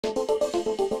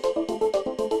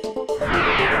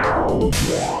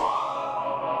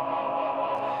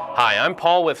Hi, I'm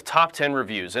Paul with Top 10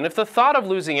 Reviews, and if the thought of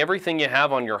losing everything you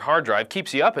have on your hard drive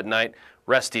keeps you up at night,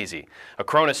 rest easy.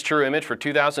 Acronis True Image for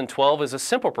 2012 is a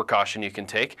simple precaution you can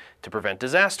take to prevent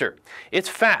disaster. It's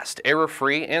fast,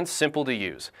 error-free, and simple to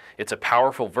use. It's a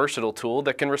powerful, versatile tool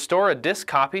that can restore a disk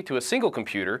copy to a single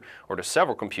computer or to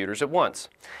several computers at once.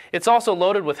 It's also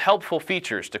loaded with helpful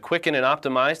features to quicken and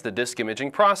optimize the disk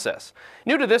imaging process.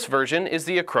 New to this version is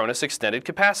the Acronis Extended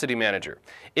Capacity Manager.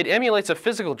 It emulates a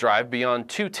physical drive beyond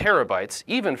 2 terabytes,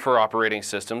 even for operating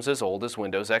systems as old as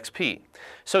Windows XP.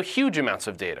 So huge amounts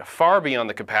of data, far beyond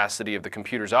the capacity of the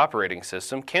computer's operating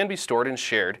system, can be stored and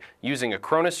shared using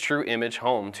Acronis True Image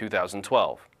Home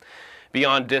 2012.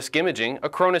 Beyond disk imaging,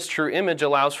 Acronis True Image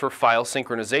allows for file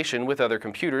synchronization with other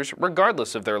computers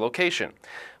regardless of their location.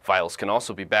 Files can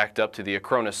also be backed up to the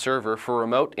Acronis server for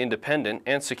remote, independent,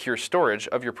 and secure storage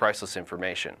of your priceless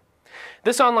information.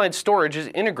 This online storage is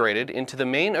integrated into the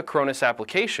main Acronis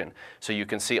application, so you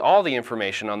can see all the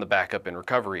information on the backup and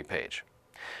recovery page.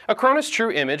 Acronis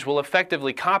True Image will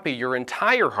effectively copy your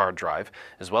entire hard drive,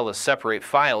 as well as separate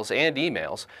files and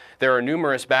emails. There are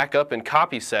numerous backup and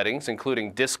copy settings,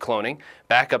 including disk cloning,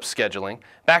 backup scheduling,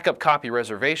 backup copy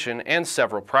reservation, and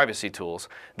several privacy tools.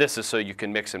 This is so you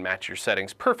can mix and match your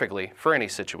settings perfectly for any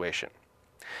situation.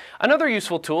 Another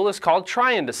useful tool is called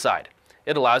Try and Decide.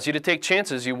 It allows you to take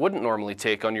chances you wouldn't normally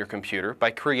take on your computer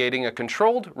by creating a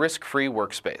controlled, risk-free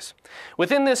workspace.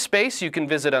 Within this space, you can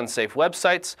visit unsafe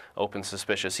websites, open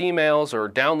suspicious emails, or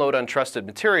download untrusted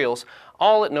materials,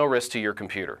 all at no risk to your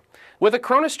computer. With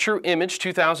Acronis True Image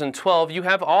 2012, you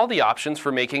have all the options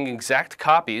for making exact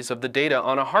copies of the data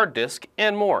on a hard disk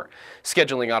and more.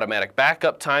 Scheduling automatic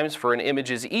backup times for an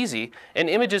image is easy, and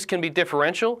images can be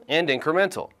differential and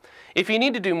incremental. If you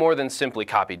need to do more than simply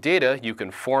copy data, you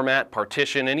can format,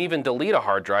 partition, and even delete a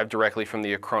hard drive directly from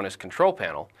the Acronis control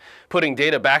panel. Putting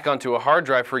data back onto a hard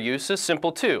drive for use is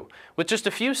simple too. With just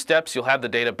a few steps, you'll have the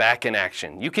data back in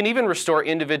action. You can even restore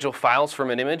individual files from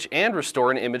an image and restore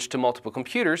an image to multiple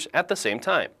computers at the same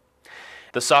time.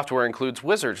 The software includes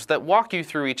wizards that walk you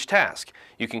through each task.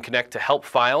 You can connect to help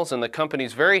files and the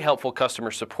company's very helpful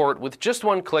customer support with just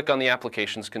one click on the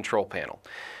application's control panel.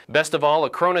 Best of all,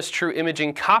 Acronis True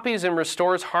Imaging copies and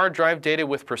restores hard drive data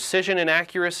with precision and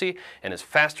accuracy and is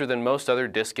faster than most other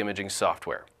disk imaging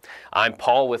software. I'm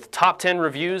Paul with Top 10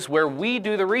 Reviews, where we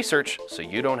do the research so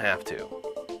you don't have to.